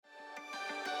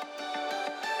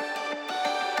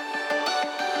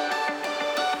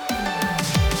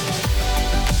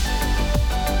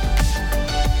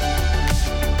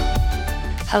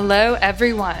Hello,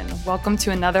 everyone. Welcome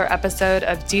to another episode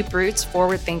of Deep Roots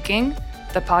Forward Thinking,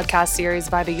 the podcast series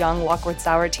by the young Lockwood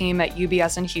Sauer team at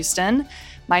UBS in Houston.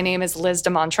 My name is Liz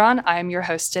DeMontrond. I am your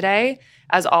host today.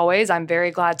 As always, I'm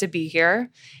very glad to be here.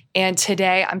 And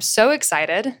today, I'm so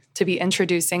excited to be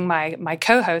introducing my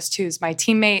co-host, who's my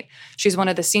teammate. She's one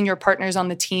of the senior partners on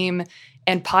the team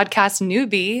and podcast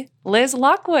newbie, Liz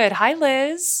Lockwood. Hi,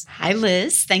 Liz. Hi,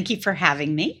 Liz. Thank you for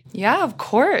having me. Yeah, of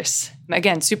course.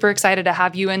 Again, super excited to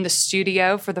have you in the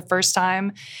studio for the first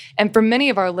time. And for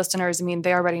many of our listeners, I mean,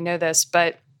 they already know this,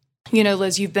 but, you know,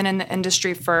 Liz, you've been in the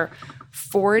industry for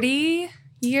 40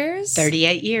 years?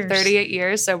 38 years. 38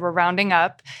 years. So we're rounding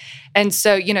up. And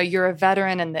so, you know, you're a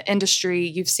veteran in the industry.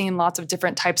 You've seen lots of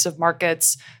different types of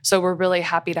markets. So we're really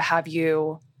happy to have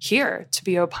you here to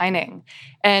be opining.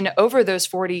 And over those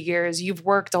 40 years, you've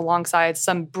worked alongside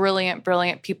some brilliant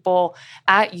people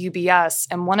at UBS.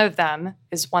 And one of them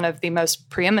is one of the most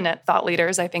preeminent thought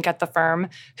leaders, I think, at the firm,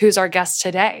 who's our guest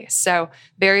today. So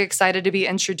very excited to be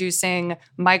introducing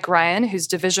Mike Ryan, who's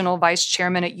Divisional Vice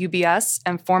Chairman at UBS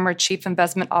and former Chief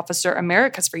Investment Officer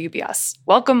Americas for UBS.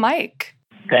 Welcome, Mike.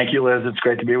 Thank you, Liz. It's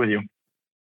great to be with you.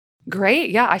 Great.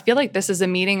 Yeah, I feel like this is a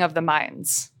meeting of the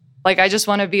minds. Like, I just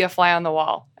want to be a fly on the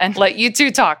wall and let you two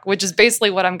talk, which is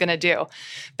basically what I'm going to do.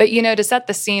 But, you know, to set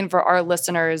the scene for our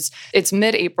listeners, it's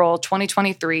mid-April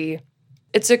 2023.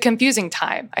 It's a confusing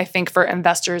time, I think, for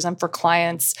investors and for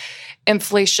clients.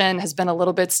 Inflation has been a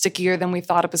little bit stickier than we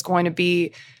thought it was going to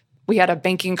be. We had a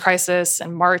banking crisis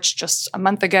in March just a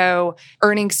month ago.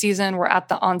 Earnings season we're at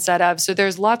the onset of. So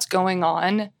there's lots going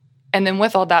on. And then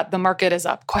with all that, the market is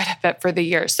up quite a bit for the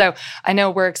year. So I know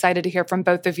we're excited to hear from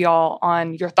both of y'all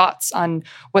on your thoughts on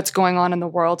what's going on in the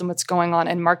world and what's going on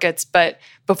in markets. But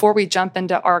before we jump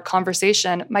into our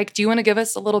conversation, Mike, do you want to give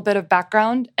us a little bit of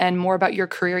background and more about your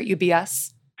career at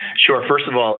UBS? Sure. First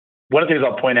of all, one of the things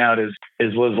I'll point out is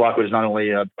Liz Lockwood is not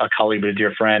only a colleague, but a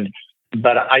dear friend.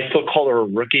 But I still call her a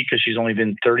rookie because she's only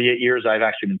been 38 years. I've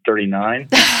actually been 39.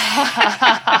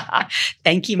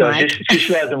 Thank you, Mike.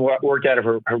 She hasn't worked out of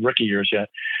her rookie years yet.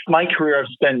 My career, I've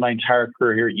spent my entire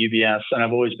career here at UBS, and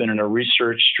I've always been in a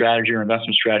research strategy or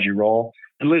investment strategy role.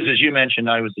 And Liz, as you mentioned,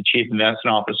 I was the Chief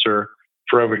Investment Officer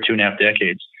for over 2.5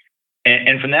 decades.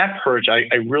 And from that perch, I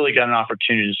really got an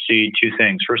opportunity to see two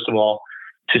things. First of all,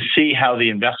 to see how the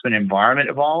investment environment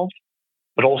evolved,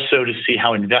 but also to see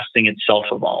how investing itself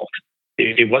evolved.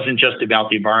 It wasn't just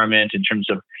about the environment in terms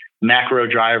of macro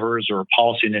drivers or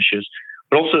policy initiatives,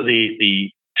 but also the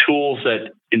tools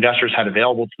that investors had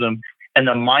available to them and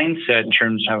the mindset in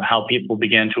terms of how people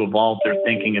began to evolve their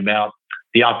thinking about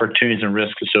the opportunities and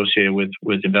risks associated with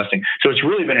investing. So it's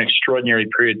really been an extraordinary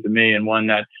period for me and one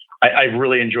that I've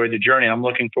really enjoyed the journey. I'm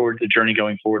looking forward to the journey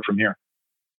going forward from here.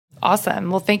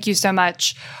 Awesome. Well, thank you so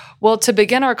much. Well, to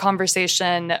begin our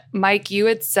conversation, Mike, you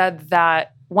had said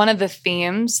that one of the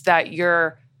themes that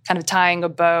you're kind of tying a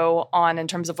bow on in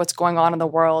terms of what's going on in the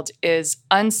world is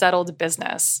unsettled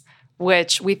business,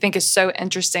 which we think is so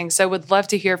interesting. So would love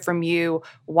to hear from you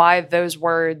why those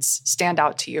words stand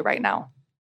out to you right now.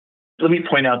 Let me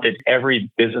point out that every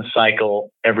business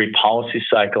cycle, every policy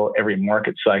cycle, every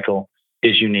market cycle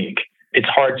is unique. It's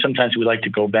hard. Sometimes we like to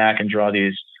go back and draw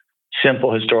these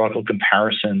simple historical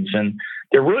comparisons, and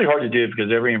they're really hard to do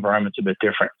because every environment's a bit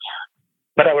different.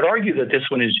 But I would argue that this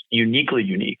one is uniquely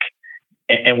unique.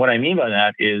 And what I mean by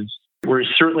that is we're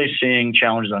certainly seeing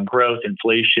challenges on growth,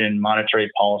 inflation,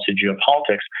 monetary policy,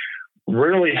 geopolitics.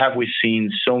 Rarely have we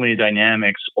seen so many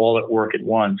dynamics all at work at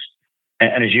once.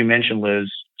 And as you mentioned, Liz,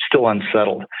 still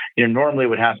unsettled. You know, normally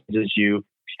what happens is you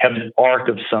have an arc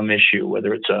of some issue,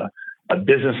 whether it's a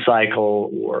business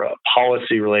cycle or a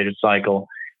policy-related cycle,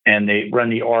 and they run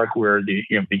the arc where the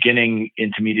beginning,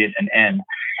 intermediate, and end.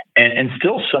 And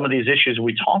still, some of these issues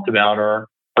we talked about are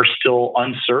still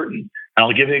uncertain. And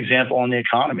I'll give you an example on the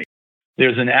economy.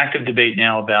 There's an active debate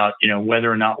now about whether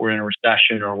or not we're in a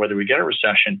recession or whether we get a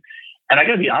recession. And I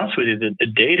got to be honest with you, the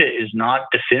data is not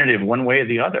definitive one way or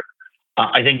the other.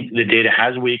 I think the data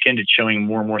has weakened. It's showing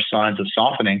more and more signs of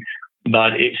softening,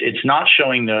 but it's not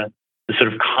showing the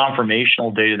sort of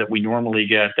confirmational data that we normally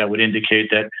get that would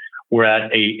indicate that we're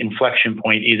at a inflection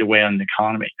point either way on the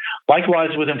economy.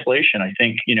 Likewise with inflation, I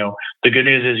think, the good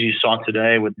news is you saw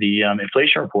today with the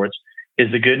inflation reports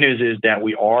is the good news is that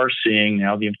we are seeing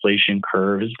now the inflation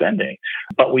curve is bending,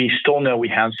 but we still know we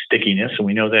have stickiness and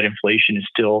we know that inflation is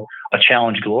still a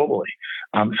challenge globally.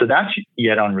 So that's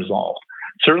yet unresolved.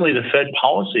 Certainly the Fed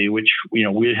policy, which, we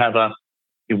had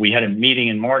a meeting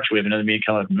in March, we have another meeting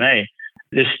coming up in May.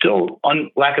 There's still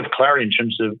lack of clarity in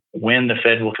terms of when the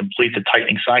Fed will complete the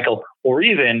tightening cycle, or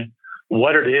even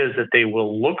what it is that they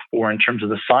will look for in terms of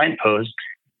the signposts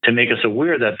to make us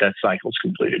aware that that cycle is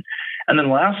completed. And then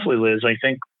lastly, Liz, I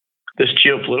think this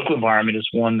geopolitical environment is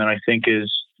one that I think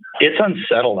it's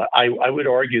unsettled. I would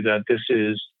argue that this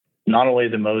is not only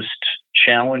the most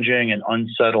challenging and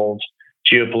unsettled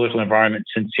geopolitical environment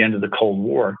since the end of the Cold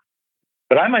War,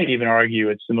 but I might even argue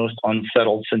it's the most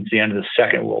unsettled since the end of the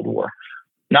Second World War.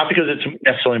 Not because it's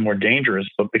necessarily more dangerous,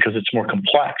 but because it's more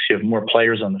complex. You have more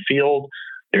players on the field.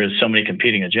 There's so many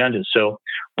competing agendas. So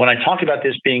when I talk about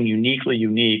this being uniquely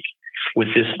unique with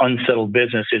this unsettled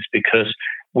business, it's because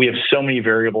we have so many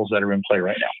variables that are in play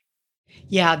right now.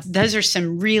 Yeah, those are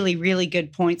some really, really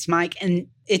good points, Mike. And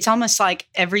it's almost like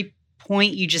every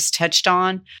point you just touched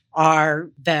on are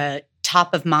the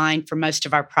top of mind for most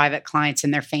of our private clients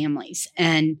and their families.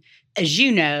 And as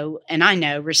you know, and I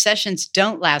know, recessions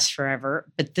don't last forever,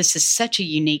 but this is such a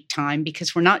unique time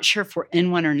because we're not sure if we're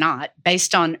in one or not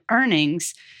based on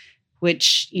earnings,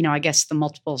 which, I guess the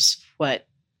multiple's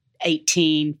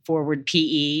 18 forward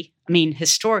PE. I mean,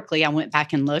 historically, I went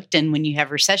back and looked, and when you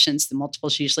have recessions, the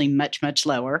multiple's usually much, much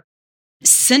lower.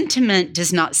 Sentiment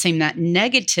does not seem that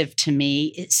negative to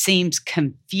me. It seems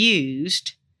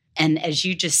confused. And as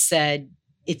you just said,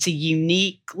 it's a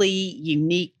uniquely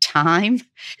unique time.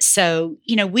 So,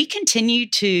 we continue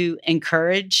to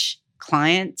encourage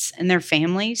clients and their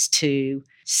families to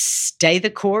stay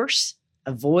the course,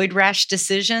 avoid rash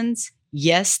decisions.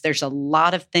 Yes, there's a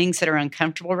lot of things that are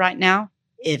uncomfortable right now.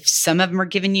 If some of them are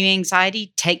giving you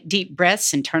anxiety, take deep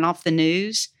breaths and turn off the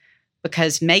news,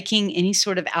 because making any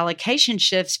sort of allocation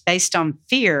shifts based on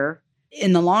fear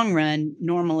in the long run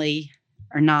normally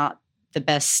are not the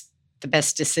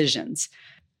best decisions.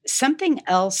 Something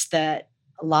else that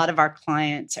a lot of our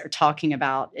clients are talking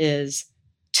about is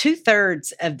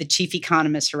 2/3 of the chief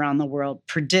economists around the world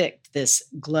predict this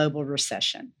global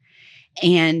recession.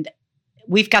 And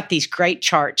we've got these great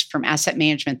charts from asset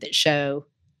management that show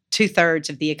 2/3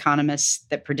 of the economists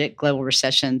that predict global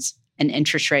recessions and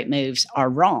interest rate moves are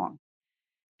wrong.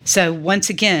 So once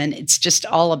again, it's just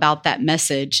all about that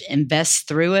message, invest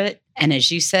through it. And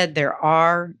as you said, there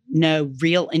are no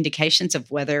real indications of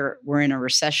whether we're in a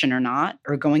recession or not,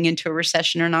 or going into a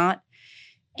recession or not.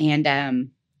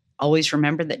 And always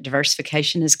remember that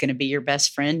diversification is going to be your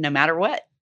best friend no matter what.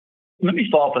 Let me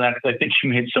follow up on that because I think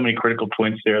you made so many critical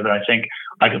points there that I think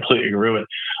I completely agree with.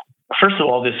 First of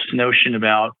all, this notion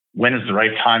about when is the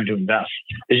right time to invest.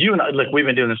 As you and I, look, we've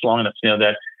been doing this long enough to know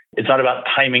that it's not about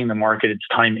timing the market, it's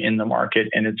time in the market,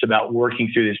 and it's about working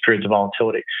through these periods of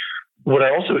volatility. What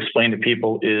I also explain to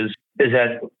people is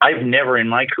that I've never in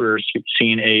my career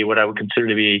seen what I would consider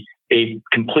to be a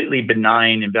completely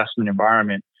benign investment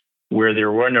environment where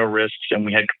there were no risks and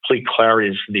we had complete clarity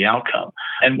as to the outcome.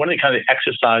 And one of the kind of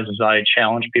exercises I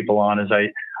challenge people on is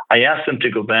I ask them to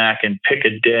go back and pick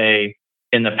a day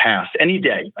in the past, any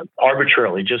day,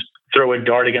 arbitrarily, just throw a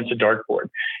dart against a dartboard,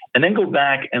 and then go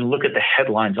back and look at the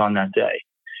headlines on that day.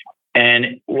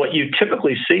 And what you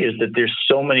typically see is that there's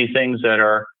so many things that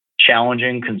are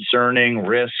challenging, concerning,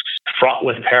 risks, fraught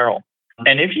with peril.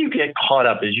 And if you get caught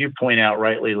up, as you point out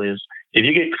rightly, Liz, if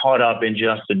you get caught up in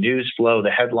just the news flow,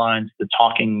 the headlines, the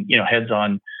talking, heads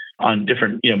on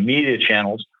different, media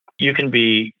channels, you can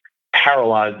be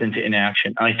paralyzed into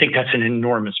inaction. And I think that's an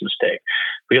enormous mistake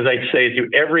because I'd say through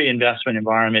every investment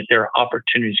environment, there are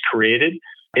opportunities created.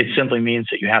 It simply means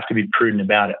that you have to be prudent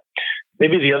about it.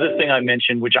 Maybe the other thing I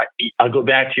mentioned, which I'll go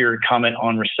back to your comment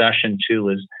on recession too,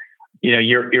 is,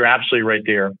 you're absolutely right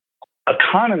there.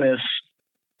 Economists,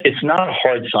 it's not a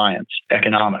hard science,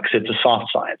 economics. It's a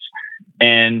soft science.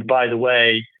 And by the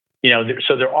way,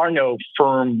 so there are no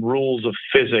firm rules of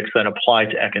physics that apply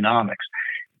to economics.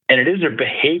 And it is a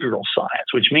behavioral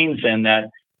science, which means then that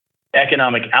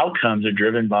economic outcomes are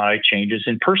driven by changes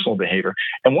in personal behavior.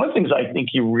 And one of the things I think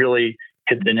you really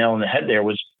hit the nail on the head there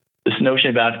was this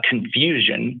notion about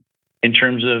confusion in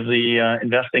terms of the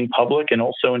investing public and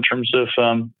also in terms of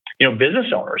business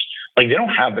owners. Like they don't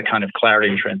have the kind of clarity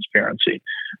and transparency.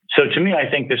 So to me, I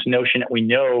think this notion that we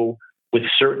know with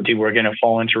certainty we're going to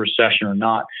fall into recession or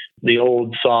not, the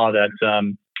old saw that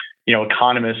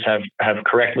economists have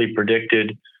correctly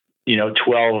predicted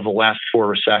 12 of the last 4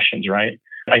 recessions, right?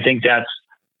 I think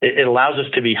it allows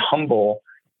us to be humble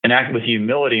and act with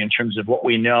humility in terms of what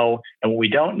we know and what we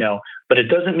don't know. But it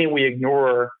doesn't mean we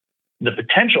ignore the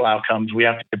potential outcomes. We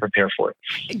have to prepare for it.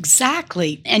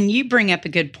 Exactly. And you bring up a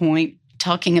good point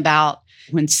talking about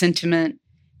when sentiment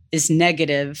is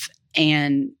negative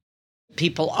and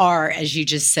people are, as you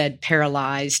just said,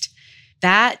 paralyzed.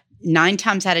 That 9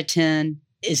 times out of 10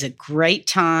 is a great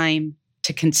time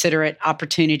to consider it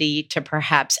opportunity to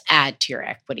perhaps add to your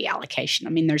equity allocation. I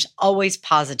mean, there's always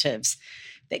positives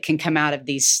that can come out of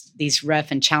these rough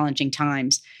and challenging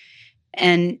times.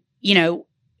 And,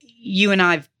 you and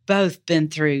I've both been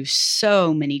through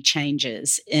so many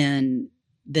changes in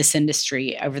this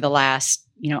industry over the last,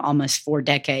 almost 4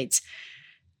 decades.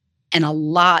 And a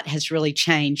lot has really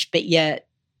changed, but yet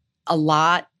a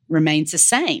lot remains the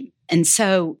same. And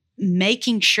so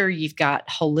making sure you've got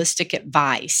holistic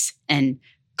advice and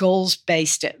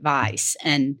goals-based advice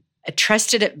and a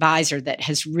trusted advisor that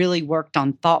has really worked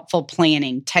on thoughtful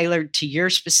planning tailored to your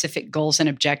specific goals and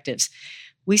objectives.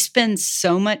 We spend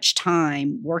so much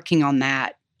time working on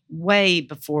that way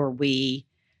before we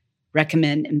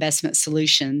recommend investment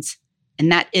solutions.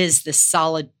 And that is the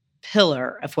solid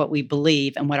pillar of what we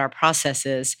believe and what our process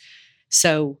is.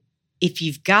 So if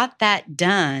you've got that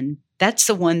done, that's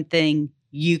the one thing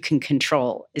you can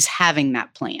control, is having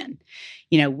that plan.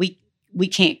 We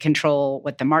can't control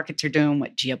what the markets are doing,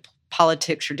 what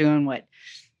geopolitics are doing,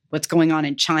 what's going on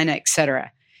in China, et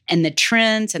cetera. And the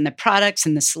trends and the products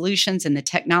and the solutions and the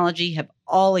technology have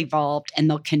all evolved, and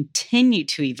they'll continue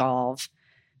to evolve.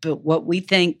 But what we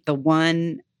think the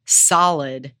one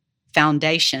solid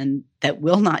foundation that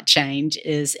will not change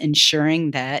is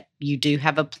ensuring that you do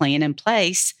have a plan in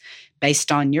place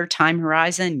based on your time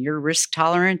horizon, your risk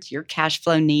tolerance, your cash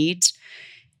flow needs,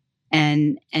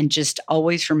 and just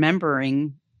always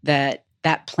remembering that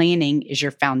planning is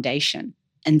your foundation.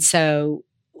 And so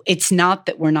it's not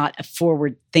that we're not a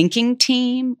forward-thinking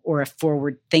team or a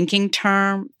forward-thinking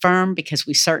firm, because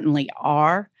we certainly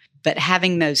are, but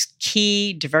having those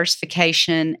key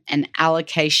diversification and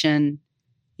allocation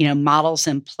models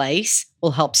in place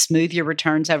will help smooth your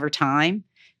returns over time,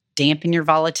 dampen your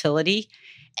volatility.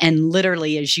 And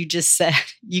literally, as you just said,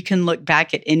 you can look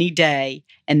back at any day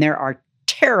and there are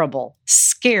terrible,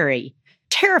 scary,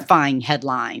 terrifying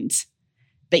headlines.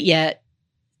 But yet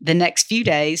the next few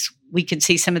days, we could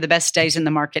see some of the best days in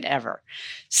the market ever.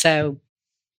 So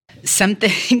some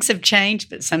things have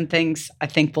changed, but some things I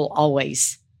think will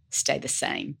always stay the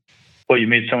same. Well, you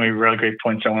made so many really great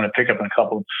points. I want to pick up on a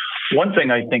couple. One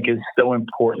thing I think is so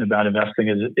important about investing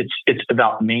is it's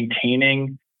about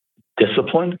maintaining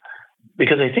discipline,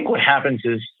 because I think what happens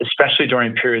is, especially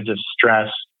during periods of stress,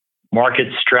 market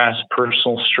stress,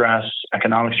 personal stress,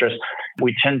 economic stress,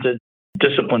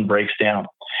 discipline breaks down.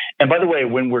 And by the way,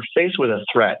 when we're faced with a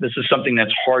threat, this is something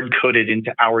that's hard-coded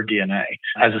into our DNA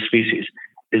as a species,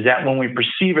 is that when we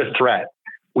perceive a threat,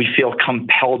 we feel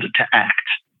compelled to act.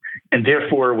 And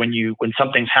therefore, when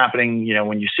something's happening,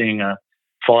 when you're seeing a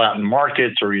fallout in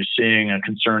markets, or you're seeing a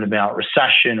concern about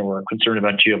recession or a concern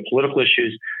about geopolitical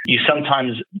issues, you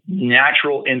sometimes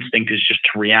natural instinct is just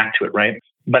to react to it, right?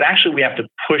 But actually, we have to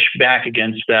push back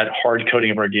against that hard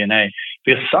coding of our DNA,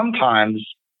 because sometimes,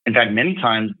 in fact, many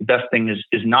times, the best thing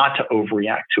is not to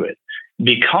overreact to it.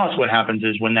 Because what happens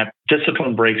is, when that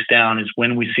discipline breaks down is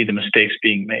when we see the mistakes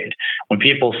being made, when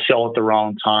people sell at the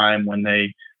wrong time, when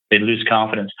they lose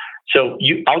confidence. So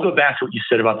I'll go back to what you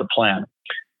said about the plan.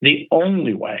 The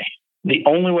only way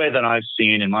that I've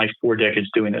seen in my 4 decades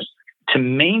doing this to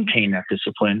maintain that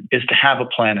discipline is to have a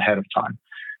plan ahead of time.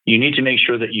 You need to make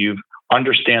sure that you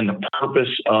understand the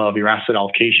purpose of your asset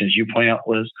allocation, as you point out,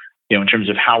 Liz, in terms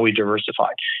of how we diversify.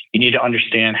 You need to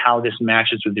understand how this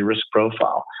matches with your risk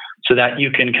profile so that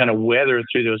you can kind of weather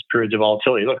through those periods of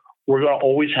volatility. Look, we're going to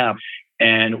always have,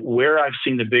 and where I've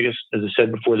seen the biggest, as I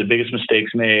said before, the biggest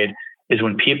mistakes made is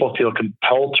when people feel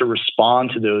compelled to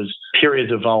respond to those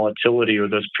periods of volatility or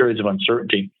those periods of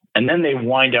uncertainty. And then they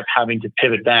wind up having to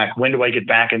pivot back. When do I get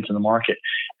back into the market?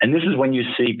 And this is when you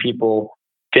see people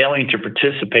failing to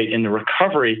participate in the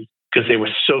recovery because they were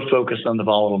so focused on the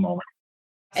volatile moment.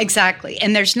 Exactly.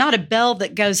 And there's not a bell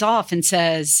that goes off and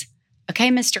says, okay,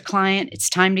 Mr. Client, it's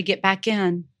time to get back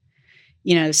in.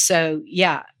 So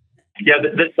yeah. Yeah,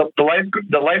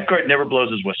 the lifeguard never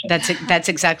blows his whistle. That's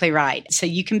exactly right. So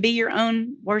you can be your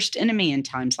own worst enemy in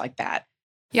times like that.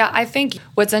 Yeah, I think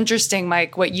what's interesting,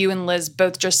 Mike, what you and Liz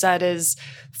both just said is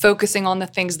focusing on the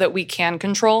things that we can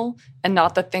control and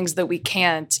not the things that we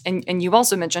can't. And you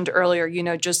also mentioned earlier,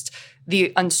 just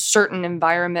the uncertain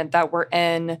environment that we're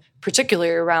in, particularly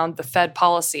around the Fed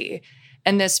policy.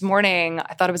 And this morning,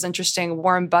 I thought it was interesting,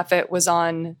 Warren Buffett was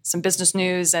on some business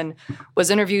news and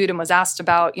was interviewed and was asked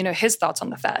about, his thoughts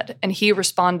on the Fed. And he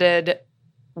responded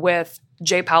with,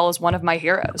 Jay Powell is one of my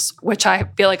heroes, which I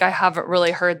feel like I haven't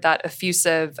really heard that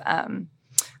effusive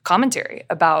commentary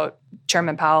about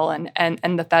Chairman Powell and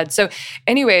the Fed. So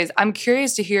anyways, I'm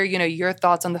curious to hear, your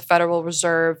thoughts on the Federal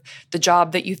Reserve, the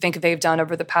job that you think they've done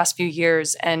over the past few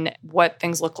years, and what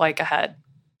things look like ahead.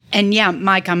 And yeah,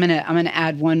 Mike, I'm gonna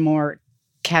add one more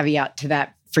caveat to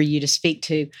that for you to speak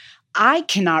to. I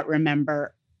cannot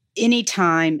remember any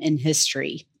time in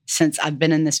history since I've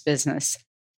been in this business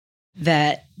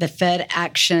that the Fed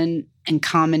action and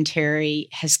commentary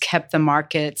has kept the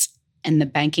markets and the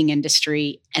banking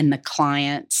industry and the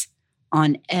clients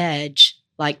on edge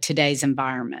like today's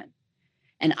environment.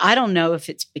 And I don't know if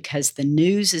it's because the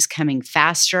news is coming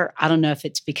faster. I don't know if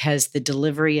it's because the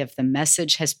delivery of the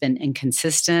message has been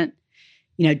inconsistent.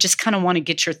 Just kind of want to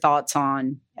get your thoughts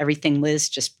on everything Liz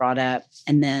just brought up,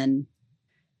 and then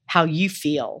how you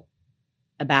feel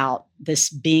about this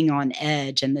being on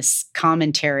edge and this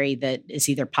commentary that is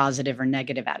either positive or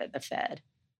negative out of the Fed.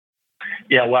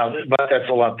 Yeah, wow, but that's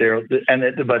a lot there. But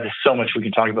there's so much we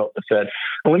can talk about with the Fed.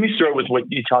 Well, let me start with what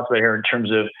you talked about here in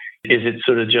terms of, is it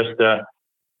sort of just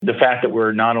the fact that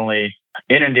we're not only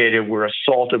inundated, we're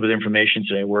assaulted with information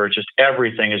today, where just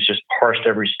everything is just parsed,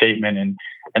 every statement,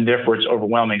 and therefore it's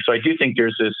overwhelming. So I do think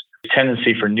there's this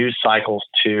tendency for news cycles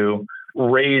to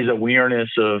raise awareness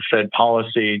of Fed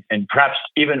policy, and perhaps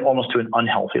even almost to an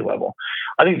unhealthy level.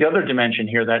 I think the other dimension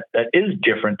here that is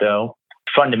different, though,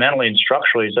 fundamentally and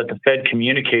structurally, is that the Fed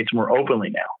communicates more openly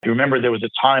now. You remember there was a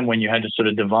time when you had to sort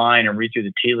of divine and read through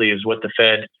the tea leaves what the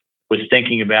Fed was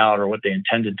thinking about or what they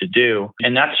intended to do.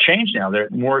 And that's changed now. They're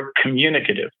more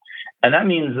communicative. And that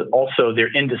means also their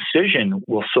indecision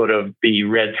will sort of be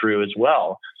read through as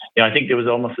well. I think there was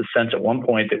almost a sense at one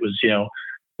point that was,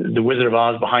 the Wizard of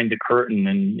Oz behind the curtain,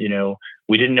 and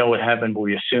we didn't know what happened, but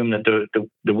we assumed that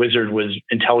the wizard was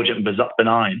intelligent and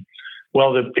benign.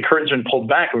 Well, the curtain's been pulled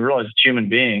back. We realize it's human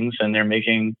beings, and they're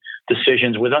making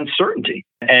decisions with uncertainty.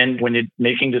 And when you're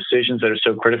making decisions that are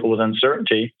so critical with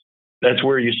uncertainty, that's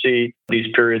where you see these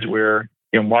periods where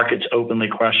markets openly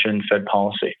question Fed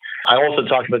policy. I also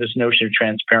talked about this notion of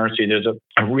transparency. There's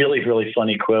a really, really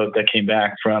funny quote that came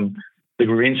back from the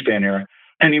Greenspan era.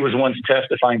 And he was once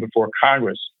testifying before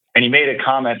Congress. And he made a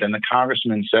comment, and the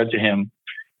congressman said to him,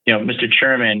 Mr.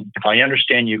 Chairman, if I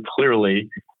understand you clearly,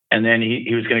 and then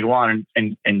he was going to go on,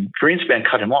 and Greenspan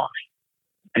cut him off.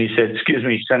 And he said, excuse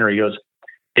me, Senator, he goes,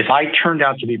 if I turned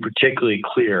out to be particularly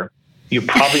clear, you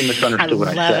probably misunderstood what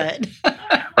I said.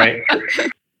 Right?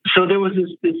 So there was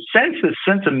this sense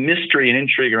of mystery and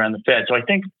intrigue around the Fed. So I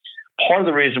think part of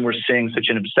the reason we're seeing such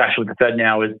an obsession with the Fed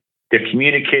now is they're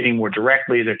communicating more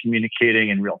directly. They're communicating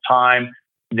in real time.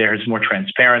 There's more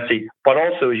transparency. But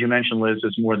also, as you mentioned, Liz,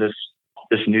 there's more this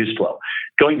news flow.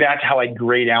 Going back to how I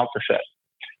grade out the Fed.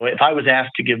 If I was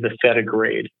asked to give the Fed a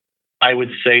grade, I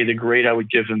would say the grade I would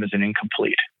give them is an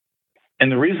incomplete.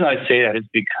 And the reason I say that is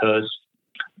because,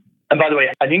 and by the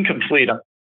way, an incomplete,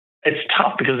 it's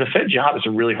tough because the Fed job is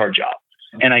a really hard job.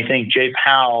 And I think Jay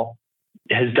Powell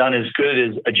has done as good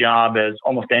as a job as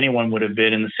almost anyone would have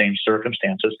been in the same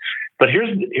circumstances. But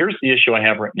here's the issue I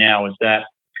have right now is that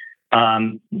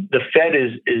the Fed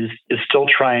is still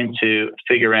trying to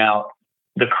figure out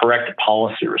the correct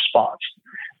policy response.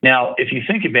 Now, if you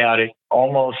think about it,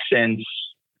 almost since,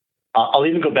 I'll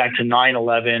even go back to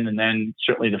 9/11 and then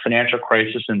certainly the financial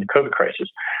crisis and the COVID crisis,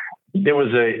 there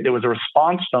was a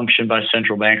response function by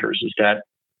central bankers is that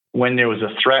when there was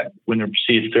a threat, when there was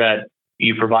a perceived threat,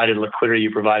 you provided liquidity,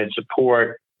 you provided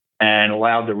support, and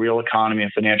allowed the real economy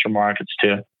and financial markets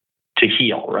to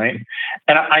heal, right?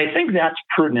 And I think that's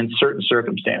prudent in certain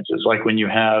circumstances, like when you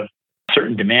have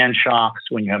certain demand shocks,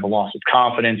 when you have a loss of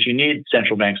confidence, you need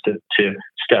central banks to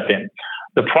step in.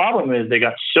 The problem is they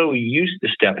got so used to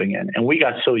stepping in, and we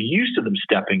got so used to them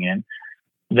stepping in,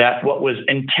 that what was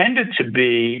intended to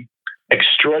be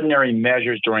extraordinary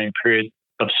measures during a period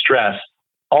of stress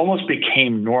almost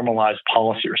became normalized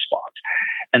policy response.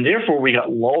 And therefore, we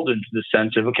got lulled into the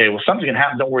sense of, okay, well, something's going to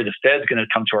happen. Don't worry, the Fed's going to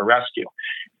come to our rescue.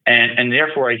 And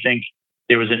therefore, I think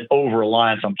there was an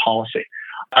over-reliance on policy.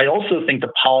 I also think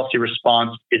the policy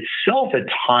response itself at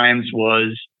times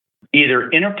was either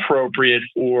inappropriate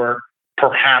or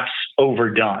perhaps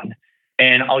overdone.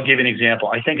 And I'll give you an example.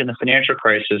 I think in the financial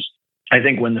crisis, I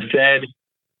think when the Fed,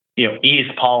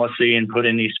 eased policy and put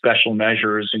in these special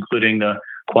measures, including the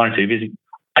quantitative easing,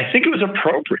 I think it was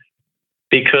appropriate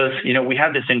because, we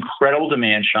had this incredible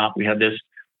demand shock. We had this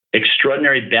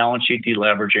extraordinary balance sheet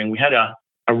deleveraging. We had a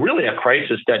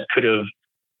crisis that could have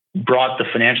brought the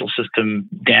financial system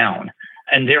down.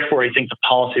 And therefore, I think the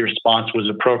policy response was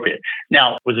appropriate.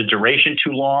 Now, was the duration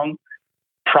too long?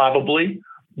 Probably.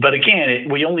 But again,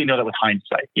 we only know that with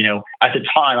hindsight. At the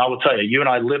time, I will tell you, you and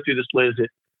I lived through this, Liz.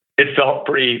 It felt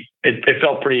pretty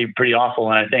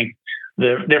awful. And I think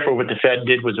therefore what the Fed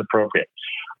did was appropriate.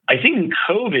 I think in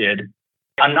COVID,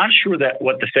 I'm not sure that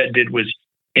what the Fed did was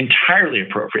entirely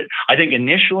appropriate. I think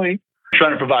initially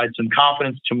trying to provide some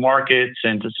confidence to markets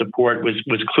and to support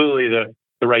was clearly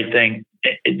the right thing,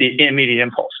 the immediate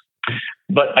impulse.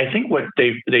 But I think what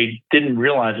they didn't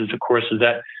realize is, of course, is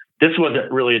that this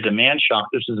wasn't really a demand shock.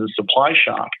 This is a supply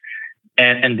shock.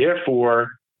 And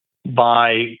therefore,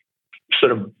 by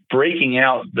sort of breaking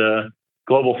out the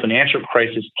global financial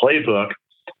crisis playbook,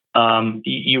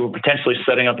 you were potentially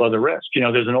setting up other risks.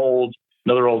 There's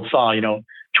another old saw,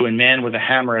 to a man with a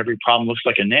hammer, every problem looks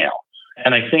like a nail.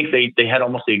 And I think they had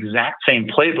almost the exact same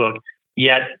playbook,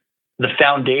 yet the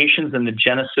foundations and the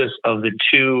genesis of the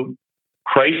two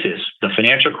crises, the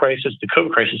financial crisis, the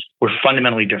COVID crisis, were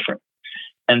fundamentally different.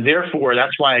 And therefore,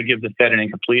 that's why I give the Fed an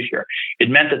incomplete here. It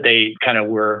meant that they kind of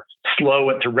were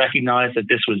slow to recognize that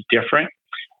this was different,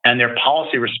 and their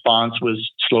policy response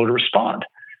was slow to respond.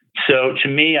 So to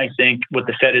me, I think what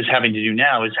the Fed is having to do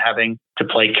now is having to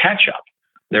play catch up.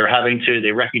 They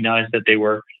recognize that they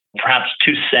were perhaps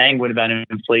too sanguine about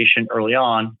inflation early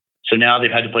on. So now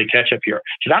they've had to play catch up here.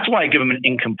 So that's why I give them an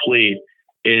incomplete,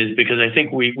 is because I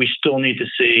think we still need to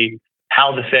see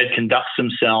how the Fed conducts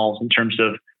themselves in terms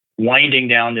of winding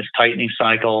down this tightening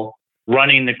cycle,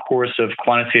 running the course of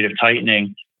quantitative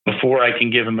tightening before I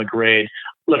can give them a grade.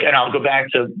 Look, and I'll go back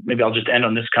to, maybe I'll just end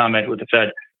on this comment with the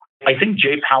Fed. I think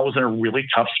Jay Powell was in a really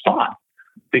tough spot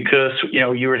because, you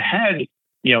had,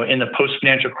 in the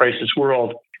post-financial crisis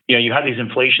world, you had these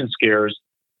inflation scares,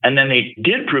 and then they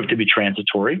did prove to be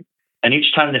transitory. And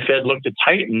each time the Fed looked to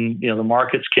tighten, the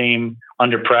markets came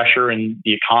under pressure and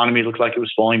the economy looked like it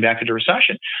was falling back into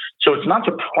recession. So it's not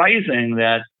surprising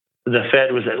that the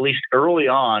Fed was, at least early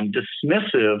on,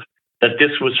 dismissive that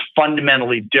this was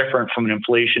fundamentally different from an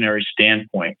inflationary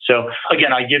standpoint. So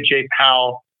again, I give Jay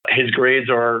Powell, his grades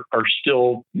are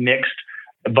still mixed.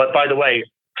 But by the way,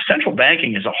 central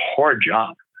banking is a hard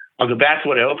job. I'll go back to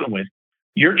what I opened with.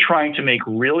 You're trying to make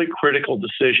really critical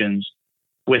decisions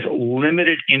with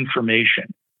limited information.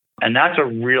 And that's a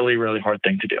really, really hard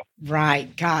thing to do.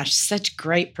 Right. Gosh, such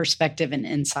great perspective and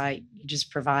insight you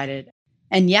just provided.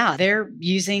 And yeah, they're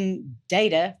using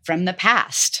data from the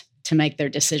past to make their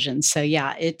decisions. So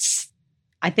yeah,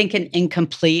 I think an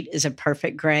incomplete is a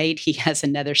perfect grade. He has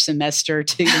another semester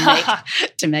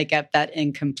to make up that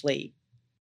incomplete.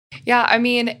 Yeah, I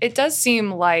mean, it does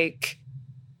seem like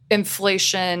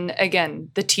inflation, again,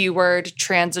 the T word,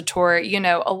 transitory,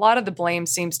 a lot of the blame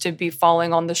seems to be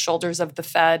falling on the shoulders of the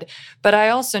Fed. But I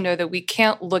also know that we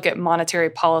can't look at monetary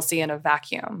policy in a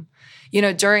vacuum.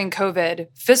 During COVID,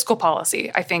 fiscal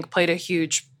policy, I think, played a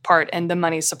huge part in the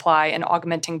money supply and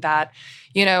augmenting that.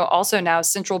 Also now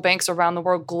central banks around the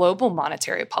world, global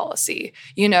monetary policy.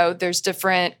 There's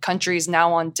different countries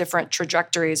now on different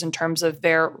trajectories in terms of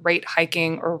their rate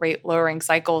hiking or rate lowering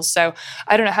cycles. So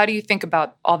I don't know, how do you think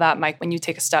about all that, Mike, when you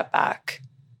take a step back?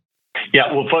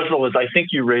 Yeah, well, first of all, I think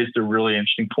you raised a really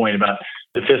interesting point about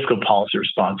the fiscal policy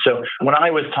response. So when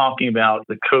I was talking about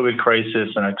the COVID crisis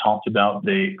and I talked about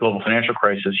the global financial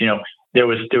crisis, there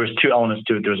was two elements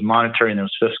to it. There was monetary and there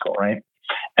was fiscal, right?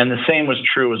 And the same was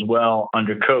true as well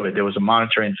under COVID. There was a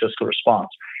monetary and fiscal response.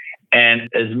 And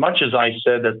as much as I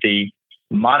said that the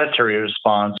monetary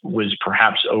response was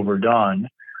perhaps overdone,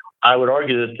 I would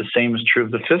argue that the same is true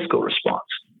of the fiscal response,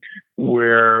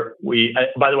 where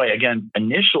by the way, again,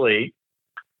 initially,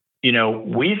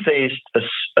 we faced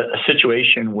a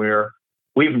situation where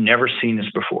we've never seen this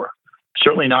before.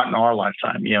 Certainly not in our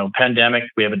lifetime. Pandemic,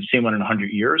 we haven't seen one in 100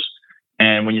 years.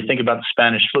 And when you think about the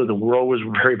Spanish flu, the world was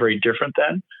very, very different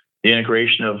then. The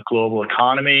integration of global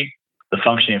economy, the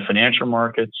functioning of financial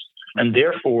markets, and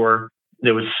therefore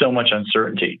there was so much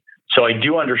uncertainty. So I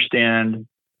do understand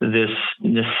this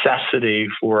necessity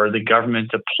for the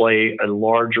government to play a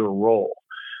larger role.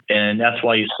 And that's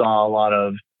why you saw a lot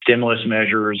of stimulus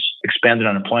measures, expanded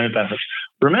unemployment benefits.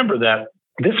 Remember that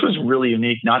this was really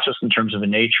unique, not just in terms of the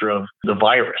nature of the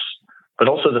virus, but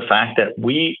also the fact that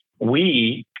we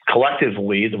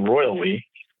collectively, the royal we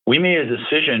made a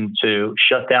decision to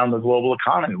shut down the global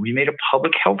economy. We made a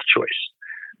public health choice.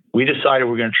 We decided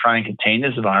we're going to try and contain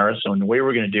this virus. And the way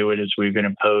we're going to do it is we're going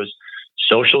to impose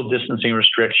social distancing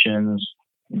restrictions,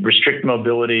 restrict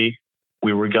mobility.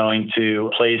 We were going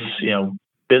to place,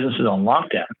 businesses on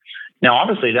lockdown. Now,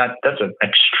 obviously, that's an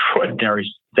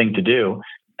extraordinary thing to do.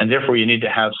 And therefore, you need to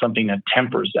have something that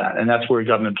tempers that. And that's where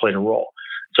government played a role.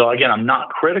 So again, I'm not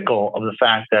critical of the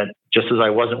fact that, just as I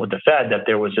wasn't with the Fed, that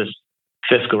there was this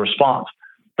fiscal response.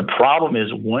 The problem is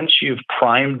once you've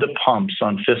primed the pumps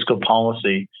on fiscal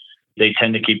policy, they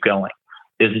tend to keep going.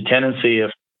 There's a tendency,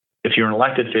 if you're an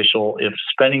elected official, if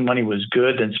spending money was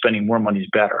good, then spending more money is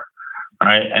better.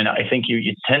 Right? And I think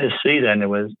you tend to see then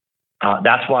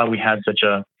that's why we had such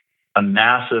a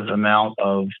massive amount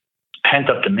of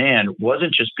pent-up demand. It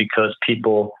wasn't just because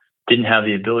people didn't have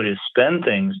the ability to spend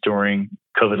things during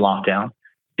COVID lockdown,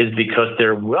 is because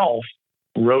their wealth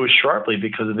rose sharply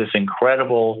because of this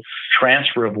incredible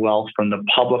transfer of wealth from the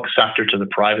public sector to the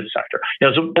private sector.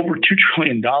 There's over $2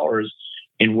 trillion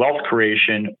in wealth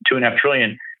creation, $2.5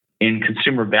 trillion in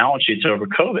consumer balance sheets over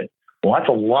COVID. Well, that's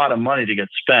a lot of money to get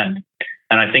spent.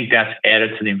 And I think that's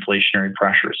added to the inflationary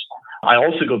pressures. I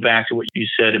also go back to what you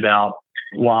said about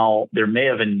while there may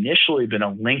have initially been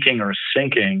a linking or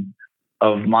syncing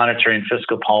of monetary and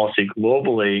fiscal policy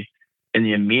globally in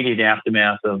the immediate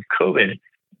aftermath of COVID,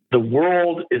 the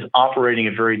world is operating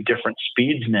at very different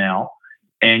speeds now,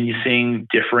 and you're seeing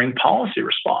differing policy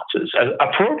responses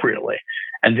appropriately.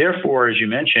 And therefore, as you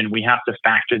mentioned, we have to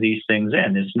factor these things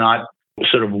in. It's not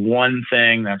sort of one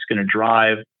thing that's going to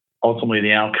drive ultimately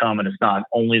the outcome, and it's not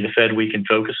only the Fed we can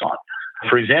focus on.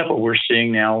 For example, we're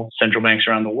seeing now central banks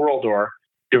around the world are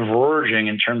diverging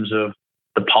in terms of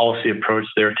the policy approach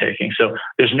they're taking. So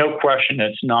there's no question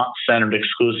that it's not centered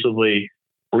exclusively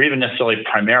or even necessarily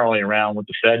primarily around what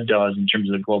the Fed does in terms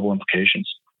of the global implications.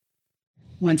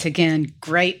 Once again,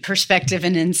 great perspective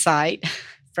and insight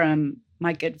from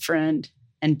my good friend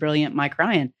and brilliant Mike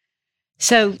Ryan.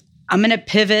 So I'm going to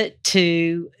pivot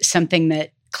to something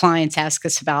that clients ask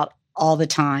us about all the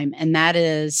time, and that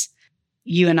is,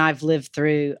 you and I've lived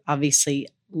through, obviously,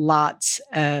 lots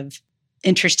of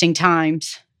interesting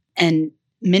times, and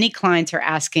many clients are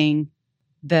asking,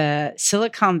 the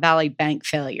Silicon Valley Bank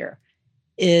failure,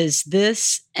 is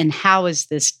this and how is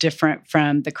this different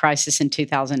from the crisis in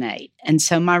 2008? And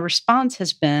so my response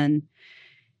has been,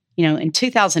 in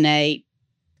 2008,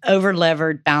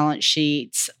 over-levered balance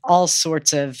sheets, all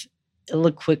sorts of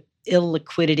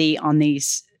illiquidity on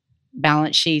these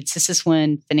balance sheets. This is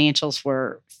when financials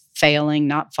were failing,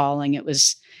 not falling. It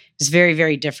was very,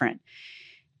 very different.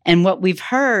 And what we've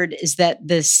heard is that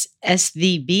this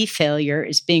SVB failure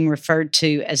is being referred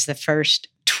to as the first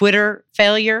Twitter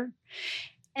failure.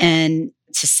 And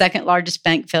it's the second largest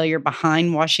bank failure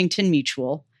behind Washington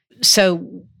Mutual.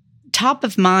 So top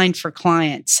of mind for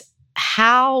clients,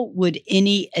 how would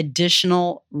any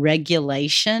additional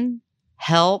regulation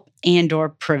help and or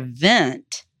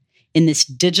prevent in this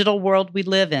digital world we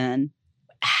live in?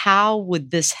 How would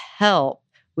this help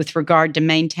with regard to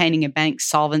maintaining a bank's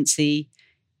solvency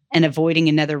and avoiding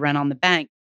another run on the bank?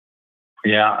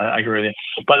 Yeah, I agree with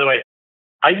you. By the way,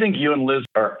 I think you and Liz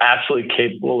are absolutely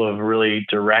capable of really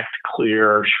direct,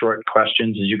 clear, short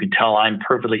questions. As you can tell, I'm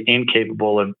perfectly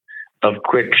incapable of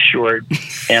quick, short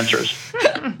answers.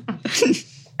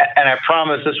 And I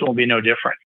promise this will be no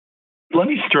different. Let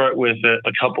me start with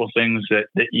a couple of things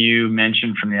that you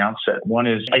mentioned from the outset. One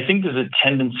is, I think there's a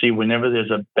tendency whenever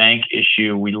there's a bank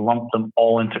issue, we lump them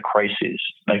all into crises.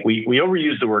 Like we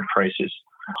overuse the word crisis.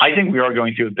 I think we are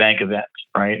going through a bank event,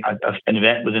 right? An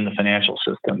event within the financial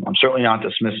system. I'm certainly not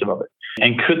dismissive of it.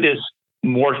 And could this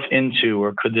morph into,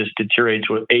 or could this deteriorate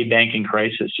to a banking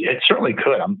crisis? It certainly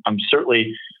could. I'm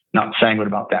certainly not sanguine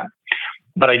about that.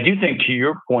 But I do think, to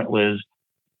your point, Liz,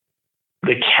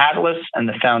 the catalyst and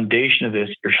the foundation of this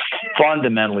is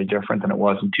fundamentally different than it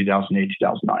was in 2008,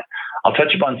 2009. I'll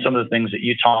touch upon some of the things that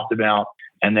you talked about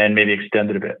and then maybe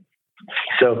extend it a bit.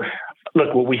 So,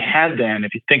 look, what we had then,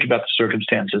 if you think about the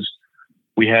circumstances,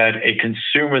 we had a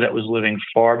consumer that was living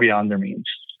far beyond their means.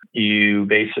 You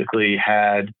basically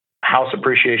had house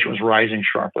appreciation was rising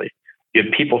sharply. You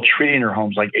had people treating their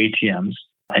homes like ATMs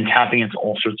and tapping into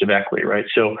all sorts of equity, right?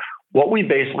 So what we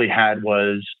basically had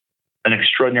was an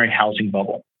extraordinary housing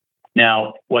bubble.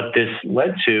 Now, what this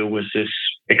led to was this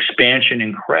expansion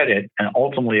in credit and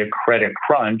ultimately a credit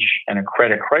crunch and a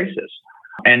credit crisis.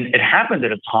 And it happened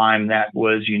at a time that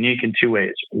was unique in two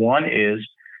ways. One is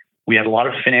we had a lot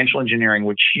of financial engineering,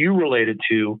 which you related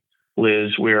to,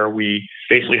 Liz, where we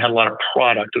basically had a lot of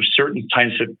product or certain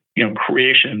types of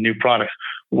creation of new products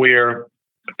where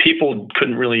people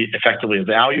couldn't really effectively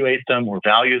evaluate them or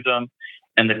value them,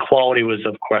 and the quality was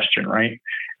of question, right?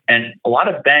 And a lot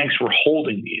of banks were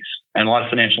holding these, and a lot of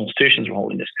financial institutions were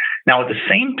holding this. Now, at the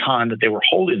same time that they were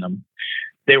holding them,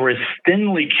 they were as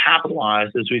thinly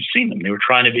capitalized as we've seen them. They were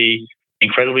trying to be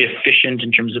incredibly efficient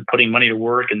in terms of putting money to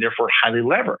work and therefore highly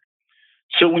levered.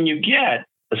 So when you get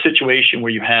a situation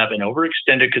where you have an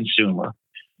overextended consumer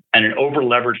and an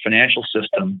over-levered financial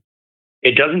system,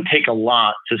 it doesn't take a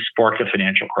lot to spark a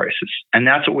financial crisis. And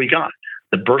that's what we got.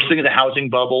 The bursting of the housing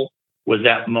bubble was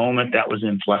that moment, that was an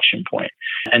inflection point.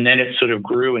 And then it sort of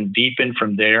grew and deepened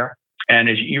from there. And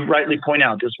as you rightly point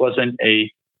out, this was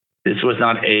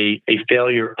not a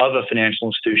failure of a financial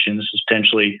institution. This was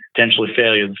potentially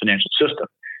failure of the financial system.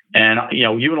 And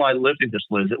you and I lived through this,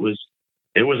 Liz.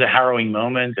 It was a harrowing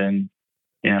moment, and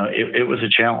it was a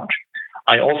challenge.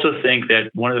 I also think that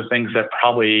one of the things that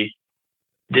probably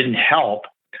didn't help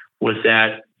was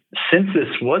that since this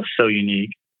was so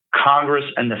unique, Congress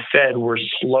and the Fed were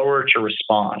slower to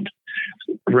respond.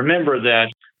 remember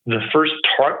that the first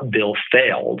TARP bill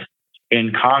failed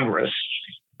in Congress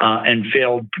and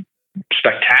failed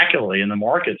spectacularly, and the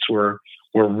markets were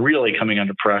really coming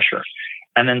under pressure.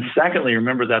 And then secondly,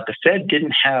 remember that the Fed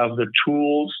didn't have the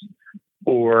tools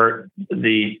or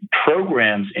the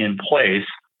programs in place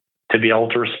to be able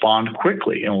to respond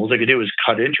quickly. And all they could do was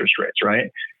cut interest rates, right?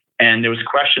 And there was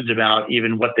questions about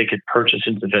even what they could purchase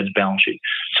into the Fed's balance sheet.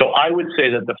 So I would say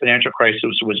that the financial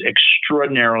crisis was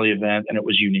extraordinarily event and it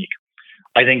was unique.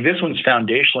 I think this one's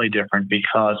foundationally different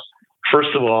because,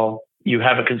 first of all, you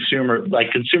have a consumer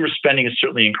spending has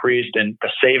certainly increased and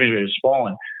the savings rate has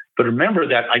fallen. But remember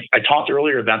that I talked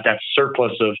earlier about that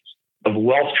surplus of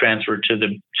wealth transfer to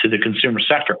the consumer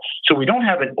sector. So we don't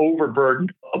have an overburden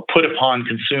put upon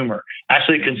consumer.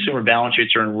 Actually, consumer balance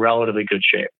sheets are in relatively good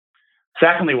shape.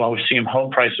 Secondly, while we've seen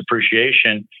home price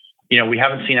appreciation, we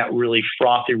haven't seen that really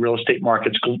frothy real estate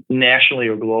markets nationally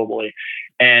or globally.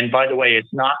 And by the way,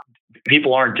 it's not,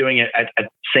 people aren't doing it at the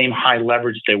same high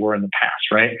leverage they were in the past,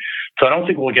 right? So I don't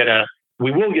think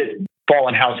we will get fall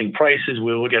in housing prices.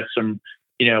 We will get some,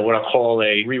 what I call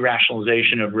a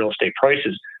re-rationalization of real estate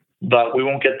prices, but we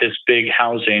won't get this big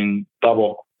housing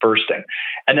bubble bursting.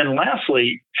 And then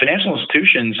lastly, financial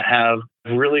institutions have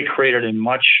really created a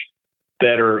much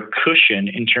better cushion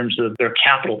in terms of their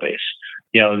capital base.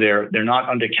 They're not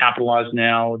undercapitalized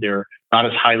now. They're not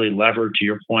as highly levered, to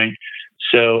your point.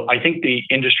 So I think the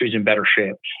industry's in better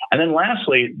shape. And then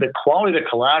lastly, the quality of the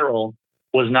collateral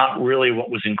was not really what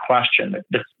was in question.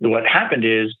 What happened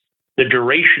is the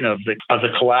duration of the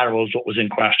collateral is what was in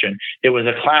question. It was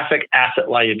a classic asset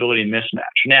liability mismatch.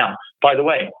 Now, by the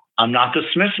way, I'm not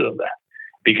dismissive of that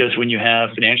because when you have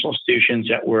financial institutions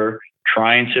that were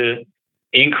trying to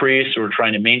increase or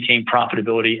trying to maintain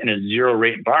profitability in a zero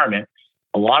rate environment,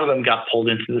 a lot of them got pulled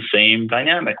into the same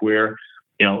dynamic where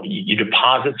your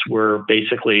deposits were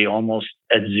basically almost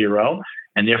at zero,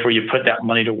 and therefore you put that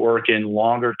money to work in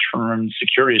longer term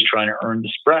securities trying to earn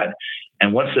the spread.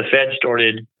 And once the Fed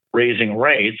started raising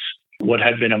rates, what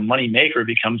had been a money maker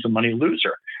becomes a money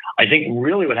loser. I think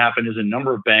really what happened is a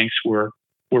number of banks were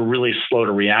really slow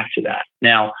to react to that.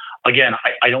 Now, again,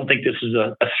 I don't think this is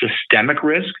a systemic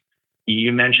risk.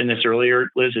 You mentioned this earlier,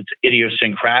 Liz. It's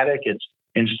idiosyncratic. It's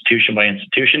institution by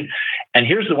institution. And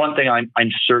here's the one thing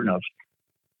I'm certain of.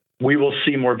 We will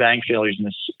see more bank failures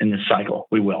in this cycle.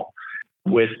 We will.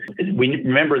 We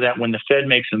remember that when the Fed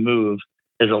makes a move,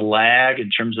 there's a lag in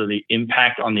terms of the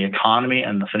impact on the economy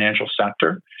and the financial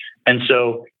sector. And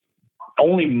so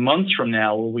only months from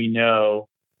now will we know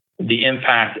the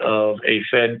impact of a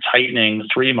Fed tightening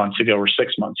 3 months ago or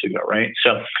 6 months ago, right?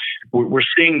 So we're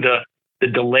seeing the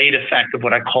delayed effect of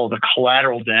what I call the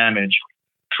collateral damage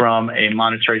from a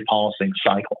monetary policy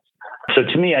cycle. So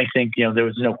to me, I think, there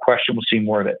was no question we'll see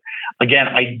more of it. Again,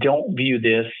 I don't view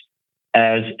this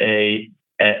as a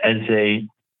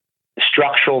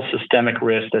structural systemic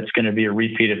risk that's going to be a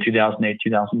repeat of 2008,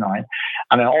 2009.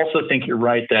 And I also think you're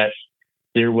right that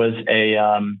there was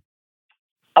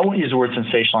I won't use the word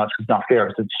sensationalized because it's not fair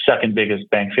because it's the second biggest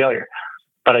bank failure.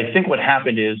 But I think what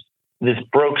happened is this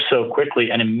broke so quickly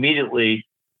and immediately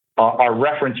our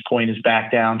reference point is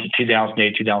back down to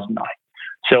 2008, 2009.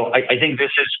 So I think this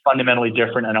is fundamentally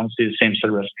different. I don't see the same set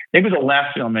of risks. Maybe the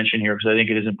last thing I'll mention here, because I think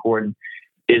it is important,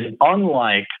 is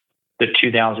unlike the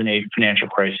 2008 financial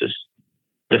crisis,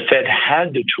 the Fed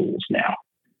had the tools now.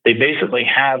 They basically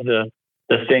have the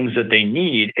things that they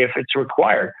need if it's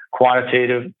required.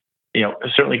 Quantitative,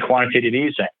 certainly quantitative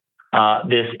easing.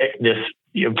 This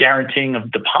guaranteeing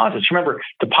of deposits. Remember,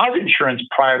 deposit insurance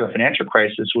prior to the financial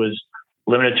crisis was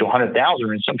limited to 100,000,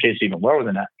 or in some cases even lower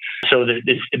than that. So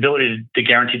this ability to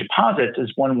guarantee deposits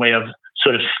is one way of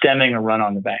sort of stemming a run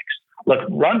on the banks. Look,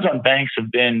 runs on banks have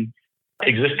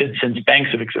existed since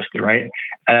banks have existed, right?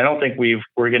 And I don't think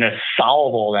we're going to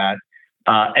solve all that.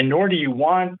 And nor do you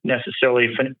want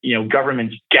necessarily,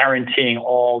 governments guaranteeing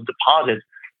all deposits,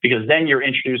 because then you're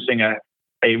introducing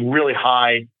a really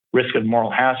high risk of moral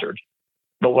hazard.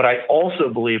 But what I also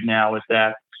believe now is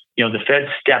that, the Fed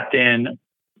stepped in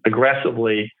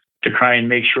aggressively to try and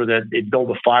make sure that it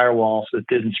built a firewall so it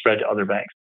didn't spread to other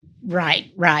banks.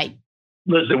 Right.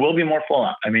 Liz, there will be more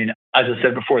fallout. I mean, as I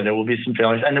said before, there will be some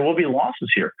failures and there will be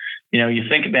losses here. You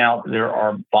think about there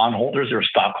are bondholders, there are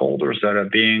stockholders that are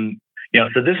being,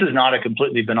 so this is not a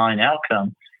completely benign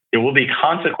outcome. There will be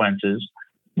consequences,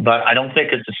 but I don't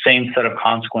think it's the same set of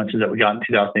consequences that we got in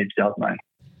 2008, 2009.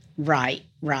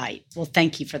 Right. Well,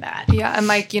 thank you for that. Yeah. And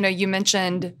Mike, you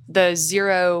mentioned the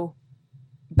zero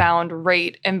range-bound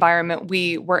rate environment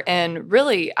we were in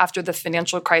really after the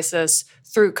financial crisis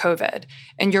through COVID.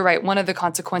 And you're right, one of the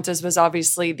consequences was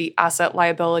obviously the asset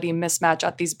liability mismatch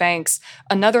at these banks.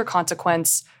 Another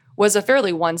consequence was a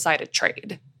fairly one-sided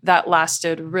trade that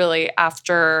lasted really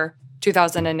after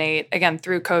 2008, again,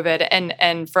 through COVID.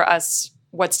 And for us,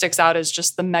 what sticks out is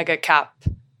just the mega cap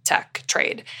tech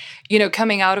trade.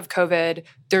 Coming out of COVID,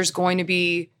 there's going to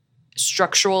be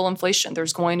structural inflation.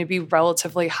 There's going to be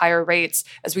relatively higher rates.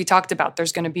 As we talked about,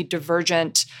 there's going to be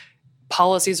divergent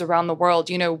policies around the world.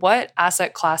 What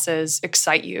asset classes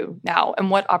excite you now?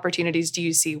 And what opportunities do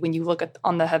you see when you look at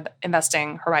on the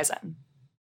investing horizon?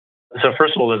 So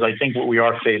first of all, Liz, I think what we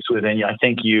are faced with, and I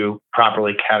think you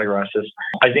properly categorized this,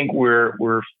 I think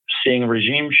we're seeing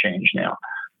regime change now.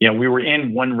 We were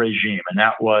in one regime, and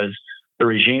that was the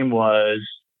regime was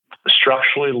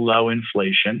structurally low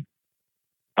inflation,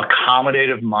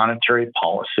 accommodative monetary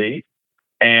policy,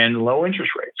 and low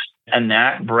interest rates. And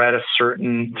that bred a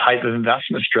certain type of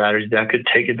investment strategy that could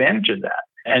take advantage of that.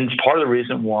 And it's part of the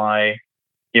reason why,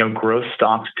 growth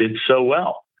stocks did so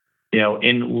well.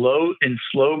 In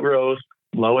slow growth,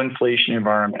 low inflation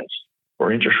environments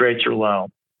where interest rates are low,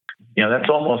 that's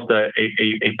almost a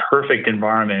perfect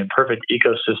environment, a perfect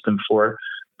ecosystem for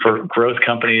growth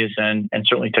companies and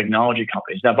certainly technology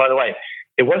companies. Now, by the way,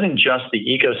 it wasn't just the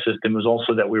ecosystem, it was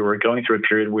also that we were going through a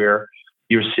period where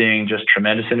you're seeing just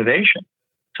tremendous innovation.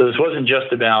 So this wasn't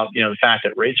just about, the fact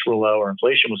that rates were low or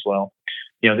inflation was low.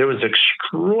 There was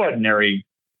extraordinary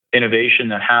innovation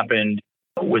that happened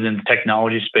within the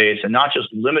technology space, and not just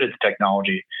limited to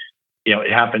technology.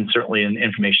 It happened certainly in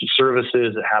information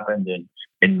services. It happened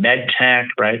in med tech,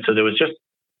 right? So there was just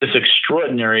this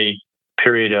extraordinary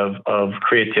period of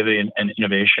creativity and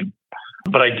innovation.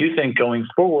 But I do think going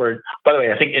forward, by the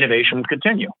way, I think innovation will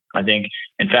continue. I think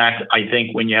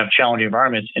when you have challenging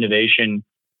environments, innovation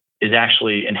is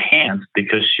actually enhanced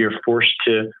because you're forced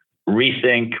to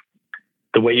rethink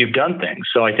the way you've done things.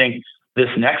 So I think this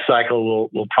next cycle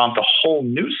will prompt a whole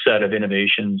new set of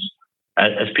innovations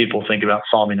as people think about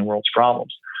solving the world's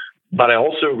problems. But I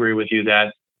also agree with you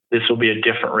that this will be a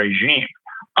different regime.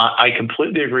 I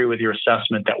completely agree with your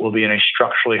assessment that we'll be in a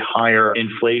structurally higher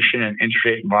inflation and interest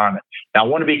rate environment. Now, I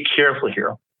want to be careful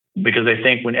here because I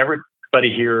think when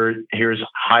everybody hears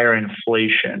higher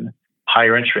inflation,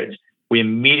 higher interest rates, we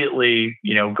immediately,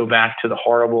 go back to the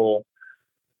horrible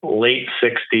late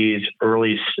 60s,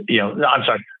 late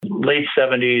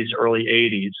 70s, early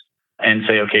 80s, and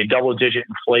say, okay, double-digit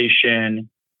inflation,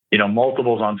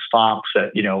 multiples on stocks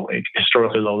at,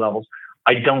 historically low levels.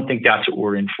 I don't think that's what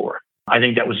we're in for. I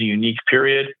think that was a unique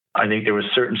period. I think there were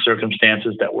certain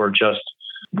circumstances that were just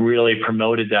really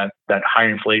promoted that high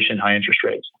inflation, high interest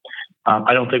rates.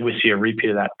 I don't think we see a repeat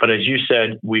of that. But as you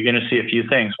said, we're going to see a few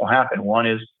things will happen. One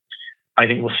is, I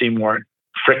think we'll see more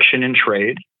friction in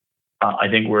trade. I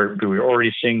think we're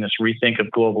already seeing this rethink of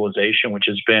globalization, which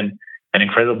has been an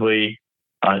incredibly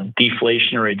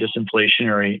deflationary,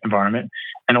 disinflationary environment,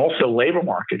 and also labor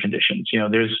market conditions.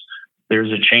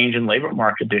 There's a change in labor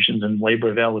market conditions and labor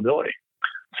availability.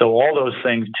 So all those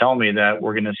things tell me that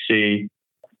we're going to see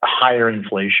higher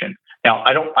inflation. Now,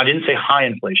 I didn't say high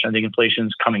inflation. I think inflation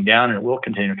is coming down and it will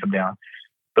continue to come down.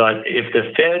 But if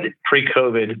the Fed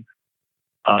pre-COVID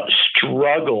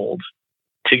struggled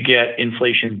to get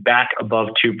inflation back above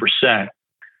 2%,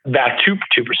 back to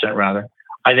 2% rather,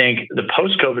 I think the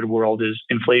post-COVID world is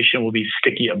inflation will be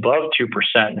sticky above 2%,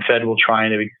 and the Fed will try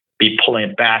and be pulling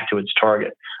it back to its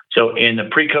target. So in the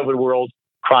pre-COVID world,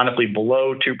 chronically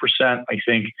below 2%, I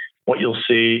think what you'll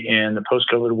see in the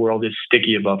post-COVID world is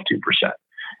sticky above 2%.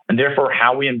 And therefore,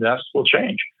 how we invest will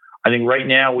change. I think right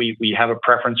now we have a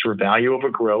preference for value over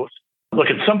growth. Look,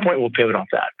 at some point we'll pivot off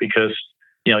that because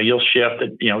you'll shift.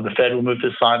 The Fed will move to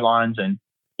the sidelines, and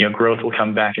growth will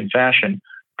come back in fashion.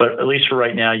 But at least for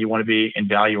right now, you want to be in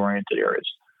value-oriented areas.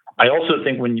 I also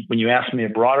think when you ask me a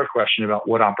broader question about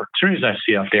what opportunities I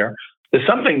see out there, there's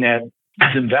something that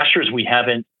as investors we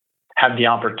haven't had the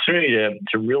opportunity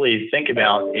to really think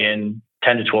about in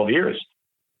 10 to 12 years.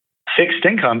 Fixed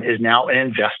income is now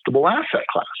an investable asset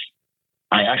class.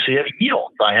 I actually have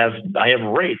yields. I have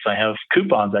rates. I have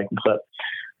coupons I can clip.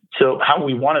 So how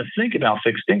we want to think about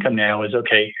fixed income now is,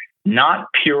 okay, not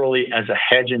purely as a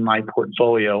hedge in my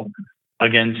portfolio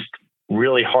against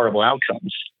really horrible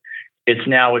outcomes. It's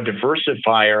now a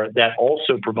diversifier that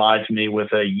also provides me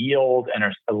with a yield and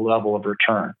a level of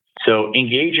return. So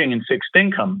engaging in fixed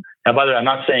income. Now, by the way, I'm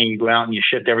not saying you go out and you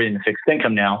shift everything to fixed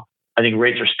income now. I think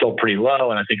rates are still pretty low,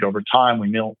 and I think over time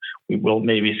we will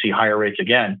maybe see higher rates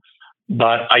again.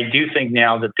 But I do think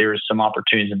now that there's some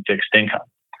opportunities in fixed income.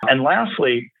 And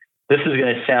lastly, this is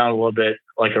going to sound a little bit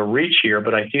like a reach here,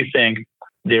 but I do think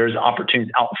there's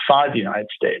opportunities outside the United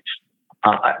States.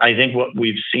 I think what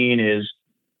we've seen is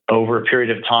over a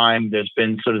period of time, there's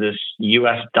been sort of this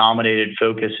U.S. dominated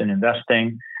focus in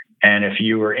investing. And if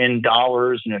you were in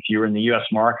dollars and if you were in the U.S.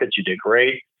 markets, you did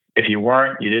great. If you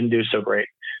weren't, you didn't do so great.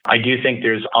 I do think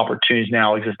there's opportunities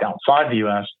now exist outside the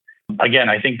U.S. Again,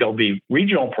 I think there'll be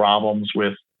regional problems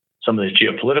with some of the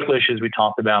geopolitical issues we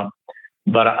talked about.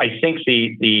 But I think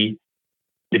the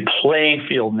playing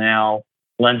field now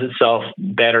lends itself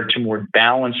better to more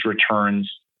balanced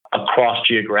returns across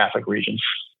geographic regions.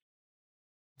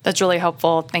 That's really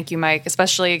helpful. Thank you, Mike.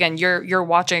 Especially, again, you're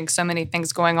watching so many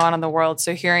things going on in the world.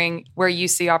 So hearing where you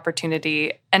see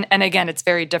opportunity, and again, it's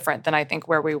very different than I think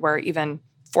where we were even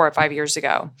 4 or 5 years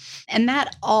ago. And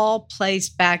that all plays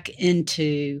back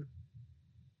into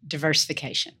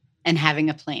diversification and having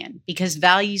a plan, because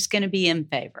value is going to be in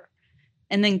favor,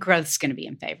 and then growth is going to be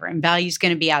in favor, and value is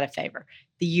going to be out of favor.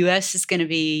 The U.S. is going to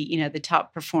be, the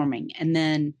top performing, and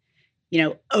then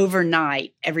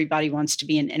overnight, everybody wants to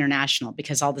be an international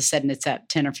because all of a sudden it's up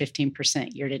 10 or 15%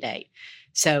 year to date.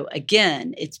 So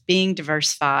again, it's being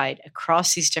diversified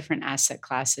across these different asset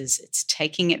classes. It's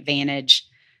taking advantage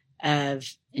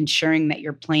of ensuring that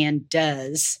your plan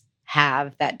does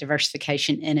have that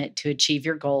diversification in it to achieve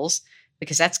your goals,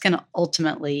 because that's going to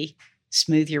ultimately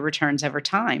smooth your returns over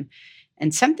time.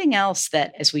 And something else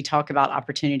that, as we talk about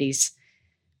opportunities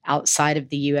outside of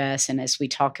the U.S. and as we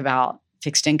talk about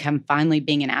fixed income finally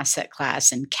being an asset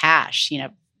class and cash,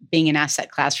 being an asset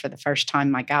class for the first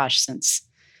time, my gosh, since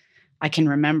I can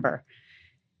remember.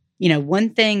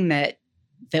 One thing that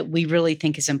we really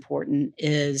think is important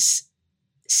is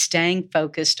staying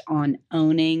focused on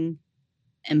owning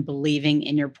and believing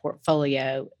in your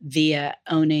portfolio via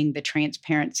owning the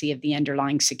transparency of the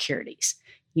underlying securities.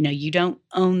 You don't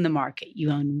own the market. You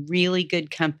own really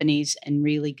good companies and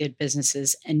really good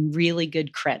businesses and really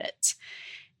good credits.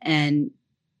 And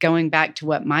going back to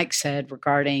what Mike said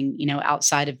regarding,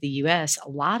 outside of the U.S., a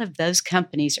lot of those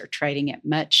companies are trading at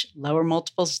much lower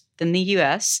multiples than the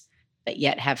U.S., but